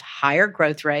yet have higher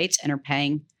growth rates and are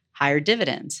paying higher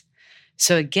dividends.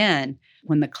 So again,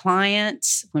 when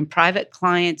private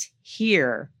clients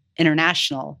hear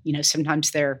international,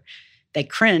 sometimes they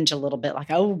cringe a little bit like,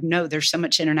 oh no, there's so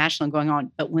much international going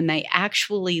on. But when they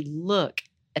actually look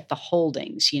at the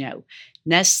holdings,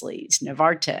 Nestle's,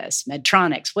 Novartis,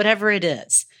 Medtronics, whatever it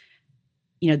is,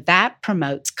 that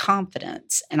promotes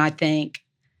confidence. And I think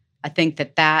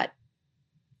that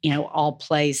all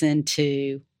plays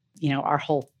into, our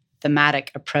whole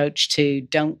thematic approach to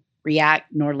don't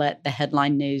react nor let the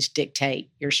headline news dictate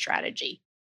your strategy.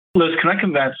 Liz, can I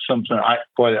come back to something? I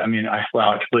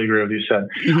completely agree with what you said.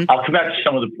 Mm-hmm. I'll come back to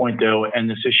some of the point, though, and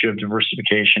this issue of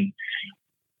diversification.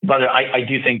 But I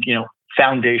do think,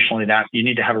 foundationally that you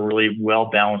need to have a really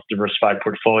well-balanced, diversified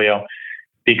portfolio,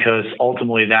 because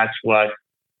ultimately that's what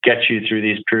gets you through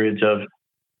these periods of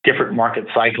different market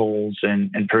cycles and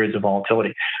periods of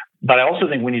volatility. But I also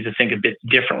think we need to think a bit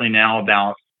differently now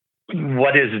about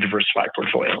what is a diversified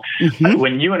portfolio. Mm-hmm.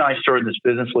 When you and I started this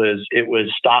business, Liz, it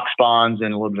was stocks, bonds,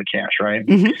 and a little bit of cash, right?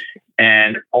 Mm-hmm.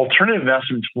 And alternative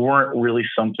investments weren't really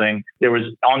something. There was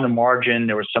on the margin,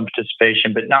 there was some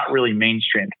participation, but not really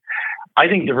mainstream. I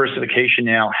think diversification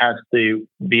now has to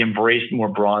be embraced more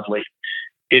broadly.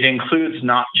 It includes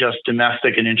not just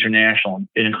domestic and international.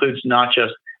 It includes not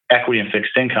just equity and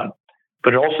fixed income,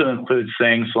 but it also includes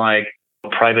things like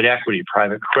private equity,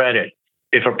 private credit,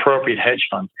 if appropriate, hedge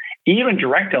funds, even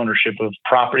direct ownership of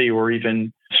property or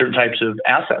even certain types of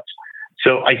assets.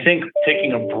 So I think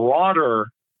taking a broader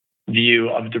view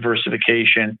of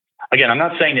diversification, again, I'm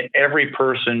not saying that every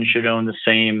person should own the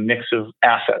same mix of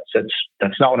assets.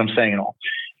 That's not what I'm saying at all.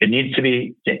 It needs to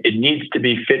be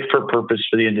fit for purpose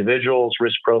for the individual's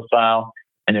risk profile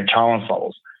and their tolerance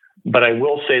levels. But I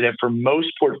will say that for most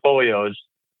portfolios,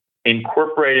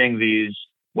 incorporating these,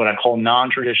 what I call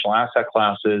non-traditional asset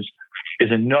classes,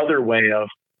 is another way of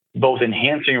both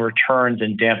enhancing returns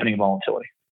and dampening volatility.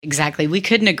 Exactly. We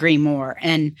couldn't agree more.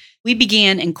 And we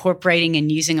began incorporating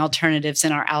and using alternatives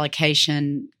in our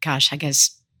allocation,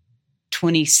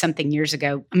 20-something years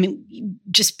ago.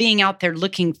 Just being out there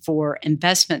looking for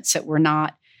investments that were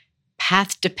not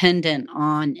path dependent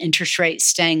on interest rates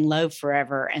staying low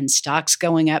forever and stocks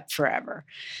going up forever.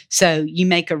 So you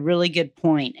make a really good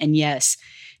point. And yes,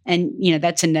 and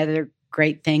that's another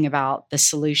great thing about the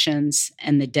solutions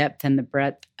and the depth and the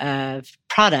breadth of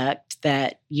product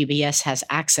that UBS has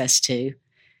access to,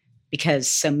 because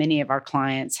so many of our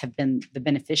clients have been the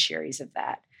beneficiaries of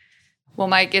that. Well,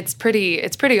 Mike, it's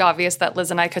pretty obvious that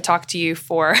Liz and I could talk to you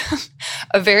for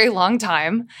a very long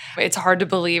time. It's hard to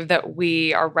believe that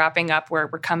we are wrapping up where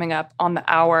we're coming up on the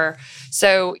hour.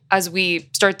 So as we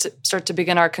start to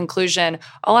begin our conclusion,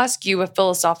 I'll ask you a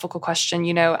philosophical question.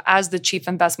 As the Chief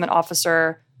Investment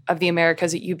Officer of the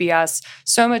Americas at UBS,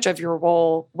 so much of your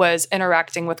role was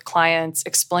interacting with clients,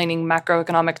 explaining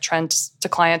macroeconomic trends to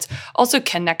clients, also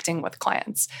connecting with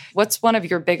clients. What's one of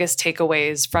your biggest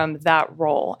takeaways from that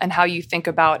role and how you think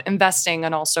about investing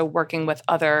and also working with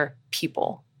other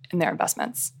people in their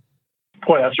investments?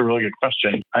 Boy, that's a really good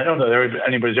question. I don't know that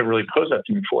anybody's ever really posed that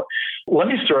to me before. Let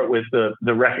me start with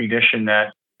the recognition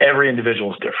that every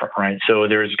individual is different, right? So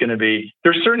there's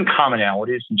certain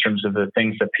commonalities in terms of the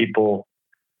things that people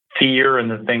fear and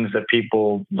the things that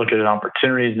people look at as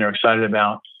opportunities and they're excited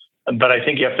about. But I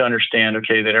think you have to understand,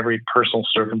 that every personal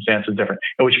circumstance is different.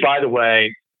 And which, by the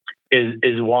way,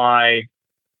 is why,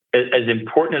 as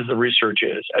important as the research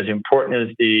is, as important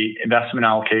as the investment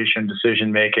allocation,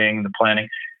 decision-making, the planning,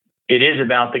 it is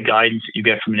about the guidance that you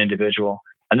get from an individual.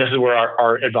 And this is where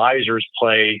our advisors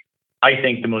play, I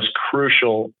think, the most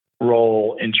crucial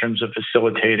role in terms of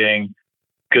facilitating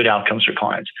good outcomes for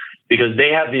clients, because they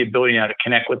have the ability now to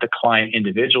connect with the client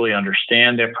individually,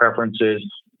 understand their preferences,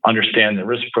 understand the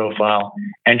risk profile,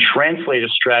 and translate a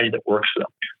strategy that works for them.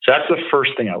 So that's the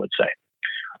first thing I would say.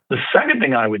 The second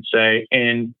thing I would say,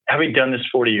 and having done this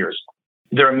 40 years,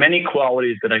 there are many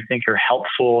qualities that I think are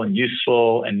helpful and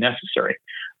useful and necessary.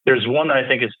 There's one that I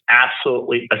think is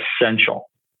absolutely essential.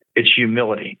 It's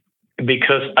humility.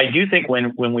 Because I do think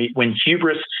when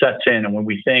hubris sets in and when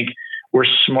we think we're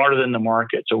smarter than the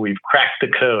market, so we've cracked the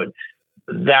code,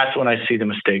 that's when I see the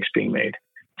mistakes being made.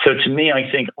 So to me, I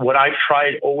think what I've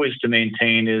tried always to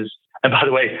maintain is, and by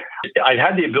the way, I've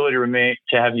had the ability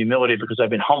to have humility because I've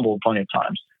been humbled plenty of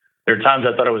times. There are times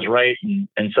I thought I was right,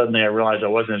 and suddenly I realized I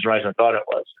wasn't as right as I thought it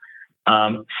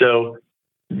was. So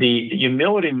the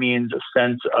humility means a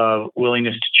sense of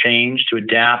willingness to change, to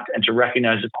adapt, and to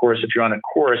recognize, of course, if you're on a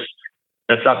course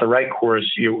that's not the right course,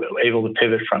 you're able to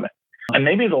pivot from it. And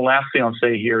maybe the last thing I'll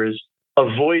say here is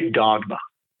avoid dogma.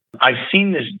 I've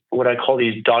seen this, what I call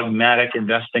these dogmatic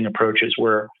investing approaches,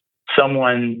 where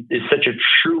someone is such a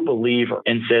true believer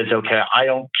and says, okay, I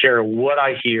don't care what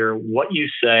I hear, what you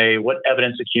say, what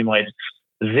evidence accumulates.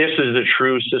 This is the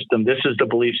true system. This is the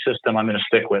belief system I'm going to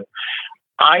stick with.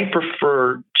 I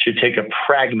prefer to take a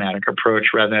pragmatic approach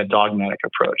rather than a dogmatic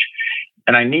approach.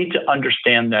 And I need to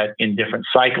understand that in different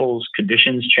cycles,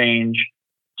 conditions change,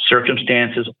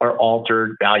 circumstances are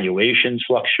altered, valuations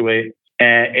fluctuate.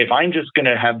 And if I'm just going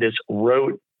to have this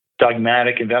rote,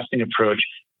 dogmatic investing approach,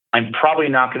 I'm probably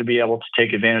not going to be able to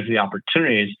take advantage of the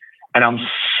opportunities, and I'm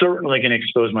certainly going to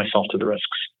expose myself to the risks.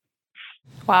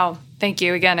 Wow. Thank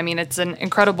you again. I mean, it's an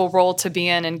incredible role to be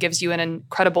in and gives you an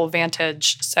incredible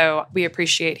vantage. So we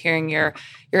appreciate hearing your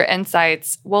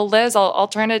insights. Well, Liz, I'll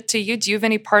turn it to you. Do you have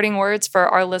any parting words for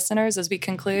our listeners as we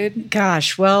conclude?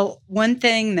 Gosh, well, one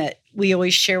thing that we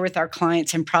always share with our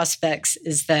clients and prospects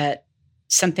is that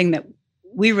something that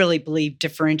we really believe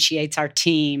differentiates our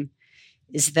team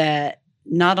is that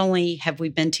not only have we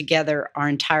been together our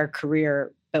entire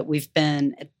career, but we've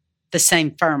been at the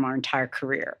same firm our entire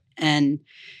career, and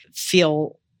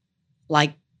feel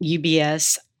like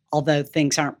UBS, although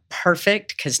things aren't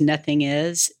perfect, because nothing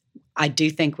is, I do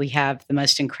think we have the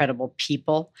most incredible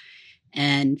people,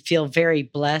 and feel very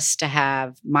blessed to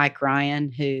have Mike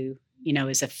Ryan, who,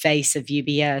 is a face of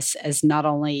UBS, as not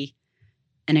only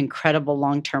an incredible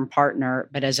long-term partner,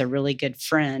 but as a really good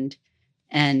friend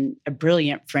and a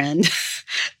brilliant friend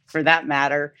for that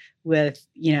matter, with,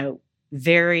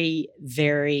 very,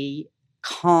 very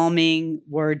calming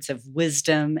words of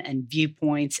wisdom and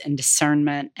viewpoints and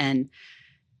discernment. And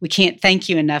we can't thank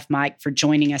you enough, Mike, for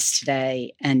joining us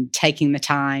today and taking the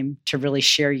time to really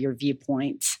share your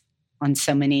viewpoints on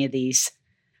so many of these,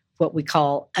 what we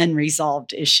call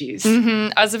unresolved issues.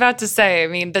 Mm-hmm. I was about to say, I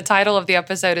mean, the title of the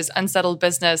episode is Unsettled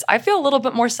Business. I feel a little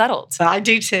bit more settled. I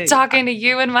do too. Talking to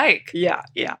you and Mike. Yeah.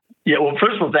 Yeah, well,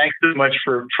 first of all, thanks so much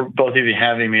for both of you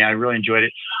having me. I really enjoyed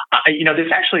it.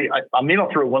 There's actually, maybe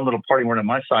I'll throw one little parting word on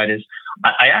my side is,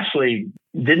 I actually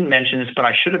didn't mention this, but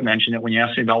I should have mentioned it when you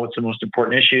asked me about what's the most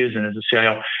important issues. And as a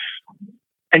CIO,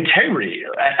 integrity.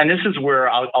 And this is where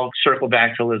I'll circle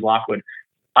back to Liz Lockwood.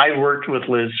 I worked with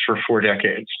Liz for 4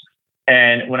 decades.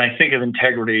 And when I think of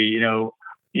integrity,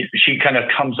 she kind of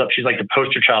comes up, she's like the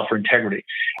poster child for integrity.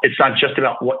 It's not just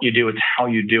about what you do, it's how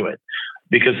you do it.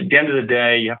 Because at the end of the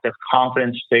day, you have to have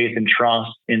confidence, faith, and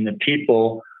trust in the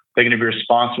people that are going to be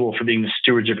responsible for being the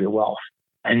stewards of your wealth.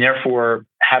 And therefore,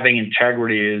 having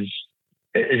integrity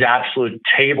is absolute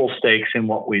table stakes in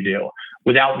what we do.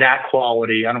 without that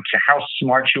quality, I don't care how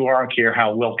smart you are, I don't care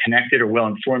how well connected or well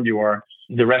informed you are,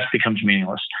 the rest becomes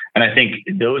meaningless. And I think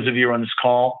those of you on this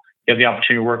call, you have the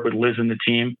opportunity to work with Liz and the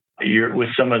team. You're with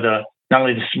some of the, not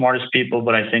only the smartest people,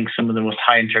 but I think some of the most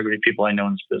high integrity people I know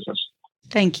in this business.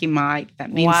 Thank you, Mike.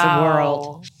 That means the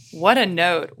world. What a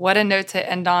note. What a note to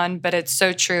end on, but it's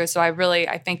so true. So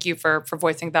I thank you for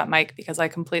voicing that, Mike, because I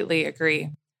completely agree.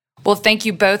 Well, thank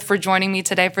you both for joining me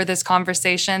today for this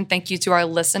conversation. Thank you to our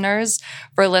listeners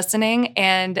for listening.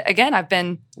 And again, I've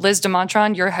been Liz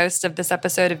DeMontrond, your host of this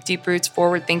episode of Deep Roots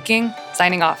Forward Thinking,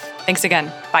 signing off. Thanks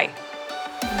again. Bye.